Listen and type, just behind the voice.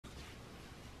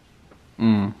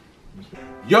Yo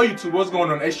YouTube, what's going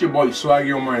on? It's your boy Swag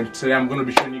Yomer, and today I'm gonna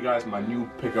be showing you guys my new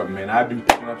pickup, man. I've been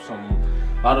picking up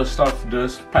a lot of stuff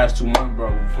this past 2 months, bro.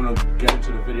 I'm gonna get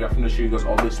into the video. I'm gonna show you guys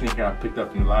all this sneaker I picked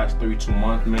up in the last 2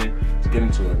 months, man. Let's get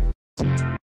into it.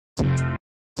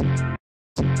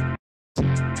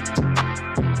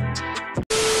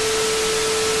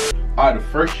 Alright, the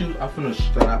first shoes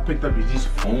that I picked up is these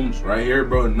foams right here,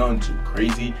 bro. Nothing too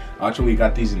crazy. I actually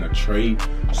got these in a trade,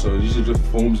 so these are just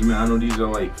foams, man. I know these are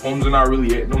like foams are not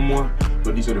really it no more,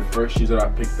 but these are the first shoes that I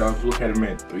picked up. Look at them,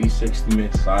 man. 360,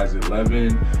 man, size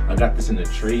 11. I got this in a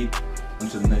trade.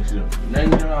 Onto the next one.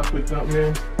 Next one I picked up,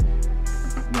 man.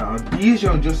 Now these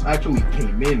young just actually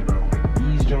came in, bro. Like,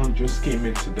 these young just came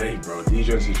in today, bro. These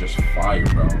young is just fire,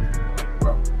 bro. Like,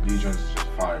 bro, these young is just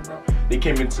fire, bro. They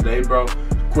came in today, bro.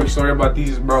 Quick story about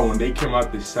these, bro. When they came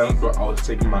out this 7th, bro, I was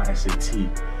taking my SAT,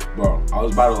 bro. I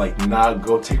was about to like not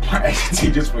go take my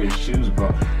SAT just for your shoes,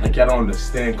 bro. Like, y'all don't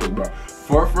understand, cause bro,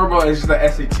 for bro, it's just the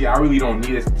SAT. I really don't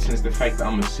need it since the fact that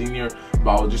I'm a senior.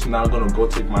 But I was just not gonna go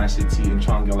take my SAT and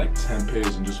try and get like 10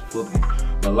 pairs and just flip them.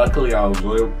 But luckily, I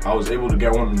was able to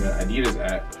get one on the Adidas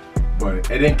app.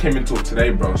 But it didn't come until today,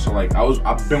 bro. So like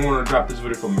I've been wanting to drop this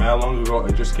video from mad long ago.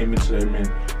 It just came in today,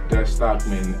 man. Dead stock,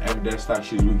 man. Every dead stock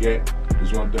shoes we get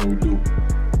is one thing we do.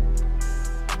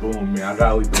 Boom, man. I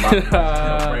gotta leave the box.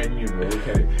 Brand new, bro. Look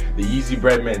at it. The Yeezy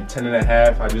Bread, man.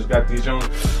 10.5. I just got these on.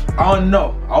 I don't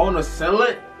know. I wanna sell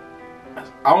it.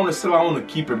 I wanna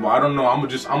keep it, but I don't know. I'm gonna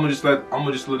just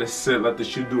let it sit, let the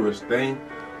shoe do its thing.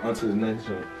 On to the next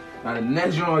one. Now the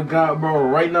next one I got, bro,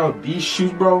 right now, these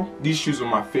shoes, bro, these shoes are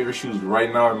my favorite shoes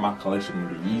right now in my collection.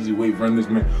 The Yeezy Wave Runners,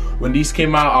 man. When these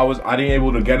came out, I didn't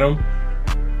able to get them.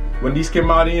 When these came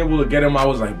out, I didn't able to get them. I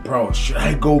was like, bro, should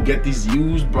I go get these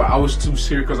used? But I was too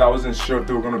serious because I wasn't sure if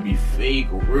they were gonna be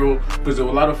fake or real. Because there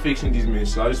were a lot of fakes in these, man.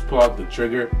 So I just pulled out the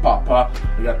trigger, pop.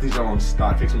 I got these on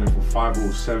StockX, man, for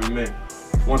 $507, man.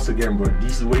 Once again, bro,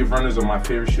 these Wave Runners are my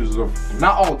favorite shoes of,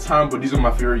 not all time, but these are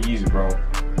my favorite Yeezy, bro.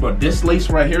 But this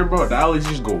lace right here, bro, that lace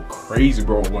just go crazy,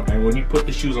 bro. And when you put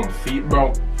the shoes on feet,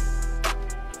 bro,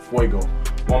 fuego.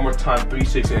 One more time,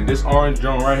 360. And this orange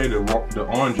joint right here, the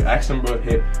orange accent, bro,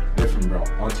 hit different, bro.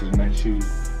 On to the next shoes.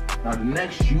 Now the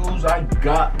next shoes I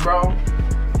got, bro,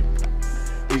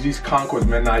 is these Concords,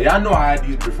 man. Now y'all know I had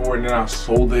these before and then I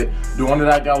sold it. The one that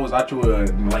I got was actually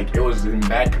like, it was in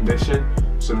bad condition.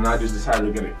 So then I just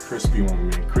decided to get a crispy one,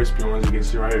 man. Crispy ones, you can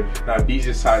see right here. Now these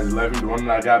are size 11. The one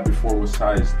that I got before was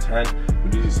size 10,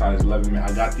 but these are size 11, man.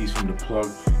 I got these from the plug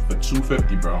for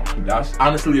 $250, bro. That's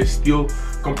honestly a steal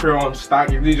compared on stock.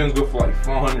 These just go for like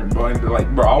 400, bro. And like,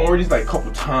 bro, I wore these like a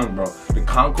couple times, bro. The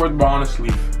Concords, bro,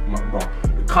 honestly, bro.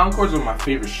 The Concords are my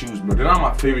favorite shoes, bro. They're not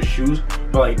my favorite shoes,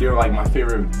 but like they're like my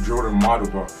favorite Jordan model,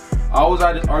 bro. I always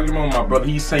had this argument with my brother.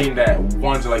 He's saying that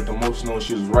ones are like the most known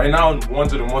shoes. Right now,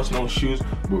 ones are the most known shoes.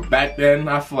 But back then,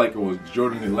 I feel like it was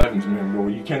Jordan 11s, man, bro.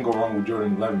 You can't go wrong with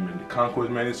Jordan 11, man. The Concords,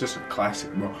 man, it's just a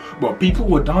classic, bro. But people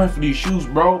were dying for these shoes,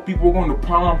 bro. People were going to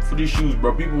prom for these shoes,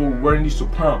 bro. People were wearing these to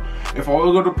prom. If I were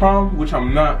to go to prom, which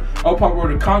I'm not, I'll probably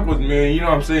wear the Concords, man. You know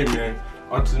what I'm saying, man.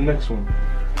 On to the next one.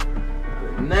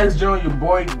 The next joint your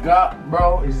boy got,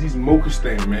 bro, is these Mocha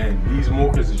Stain, man. These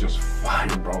Mochas are just fire,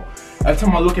 bro. Every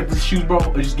time I look at these shoes, bro,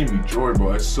 it just gives me joy,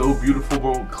 bro. It's so beautiful,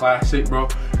 bro. Classic, bro.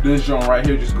 This joint right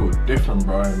here just go different,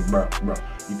 bro. And bro,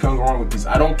 you can't go wrong with these.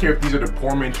 I don't care if these are the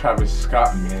poor man Travis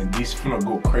Scott, man. These finna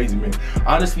go crazy, man.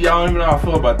 Honestly, I don't even know how I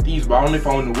feel about these, but I don't know if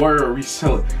I want to wear it or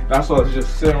resell it. That's why it's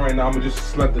just sitting right now. I'm gonna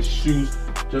just let the shoes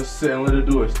just sit and let it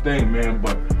do its thing, man.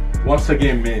 But once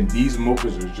again, man, these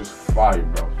Mochas are just fire,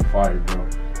 bro. Fire, bro.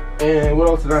 And what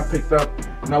else did I pick up?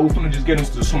 Now we're gonna just get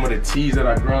into some of the tees that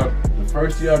I grabbed. The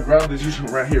first tee I grabbed is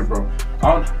usually right here, bro.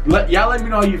 Y'all let me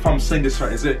know if I'm saying this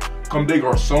right. Is it Comme des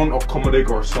Garçons or Comme des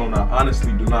Garçons? I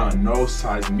honestly do not know.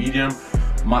 Size medium.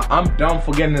 I'm down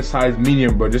for getting a size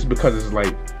medium, bro, just because it's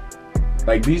like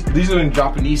these are in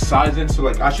Japanese sizing, so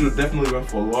like I should have definitely went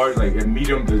for a large. Like a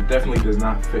medium definitely does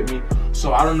not fit me.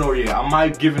 So I don't know yet. I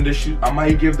might give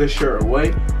this shirt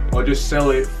away or just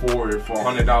sell it for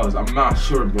 $100. I'm not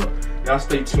sure, but y'all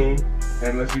stay tuned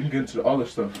and let's get into the other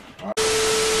stuff.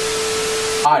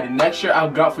 Alright, the next shirt I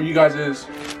got for you guys is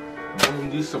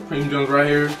these Supreme Jones right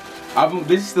here.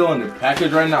 This is still in the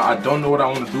package right now. I don't know what I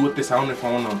want to do with this. I don't know if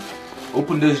I want to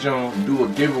open this Jones, do a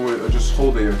giveaway, or just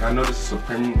hold it. I know this is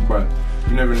Supreme, but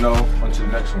you never know until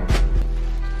the next one.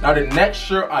 Now the next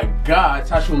shirt I got,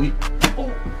 it's actually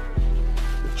the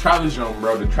Travis Jones,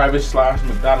 bro. The Travis /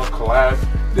 McDonald collab.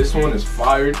 This one is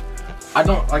fired.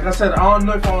 Like I said, I don't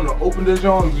know if I want to open this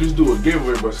Jones and just do a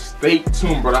giveaway, but stay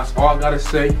tuned, bro. That's all I gotta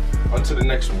say. Until the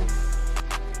next one.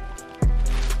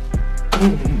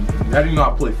 Now you know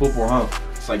I play football, huh?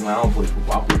 It's like, man, I don't play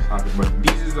football, I play soccer. But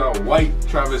these is a white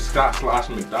Travis Scott /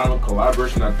 McDonald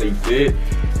collaboration that they did.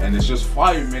 And it's just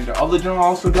fire, man. The other joint I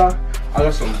also got, I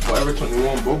got some Forever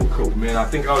 21 Bubble Coat, man. I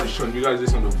think I was showing you guys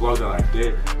this on the vlog that I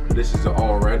did. This is the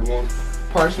all red one.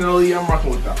 Personally, I'm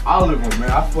rocking with the olive one, man.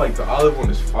 I feel like the olive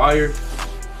one is fire.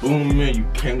 Boom, man, you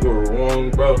can't go wrong,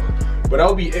 bro. But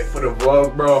that'll be it for the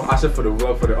vlog, bro. I said for the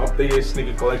vlog, for the updated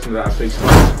sneaker collection that I say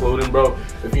Smiles Clothing, bro.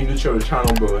 If you're new to the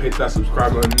channel, bro, hit that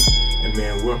subscribe button. And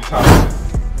man, we're on top.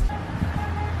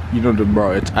 You know,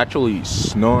 bro, it's actually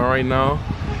snowing right now.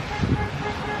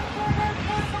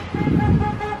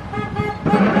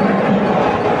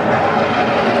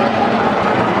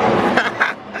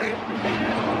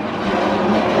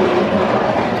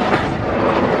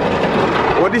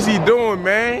 What is he doing,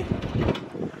 man?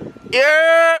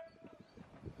 Yeah.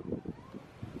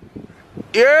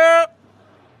 Yeah.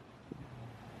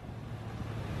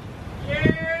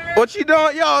 Yeah. What you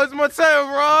doing? Yo, it's Mateo,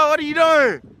 bro. What are you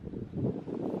doing?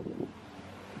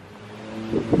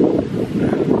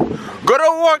 Go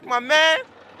to work, my man.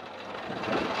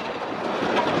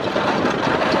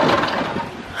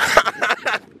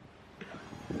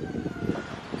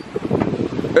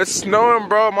 It's snowing,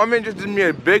 bro. My man just did me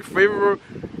a big favor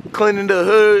cleaning the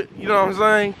hood. You know what I'm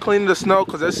saying? Cleaning the snow,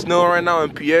 because it's snowing right now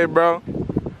in PA, bro.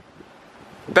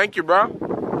 Thank you, bro.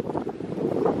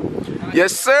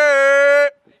 Yes, sir.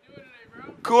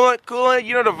 Coolin', coolin'.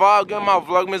 You know the vibe. Getting my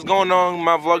vlogmas going on.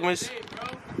 My vlogmas.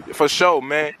 For sure,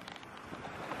 man.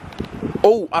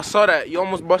 Oh, I saw that. You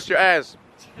almost bust your ass.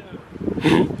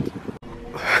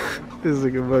 This is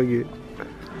like a bucket.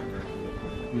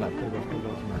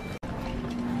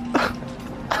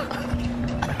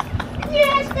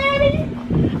 Yes, Daddy.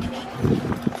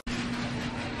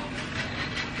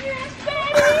 Yes,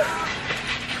 Daddy.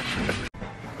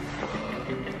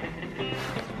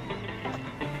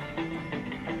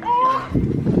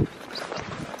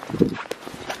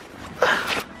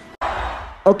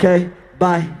 Okay,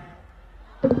 bye.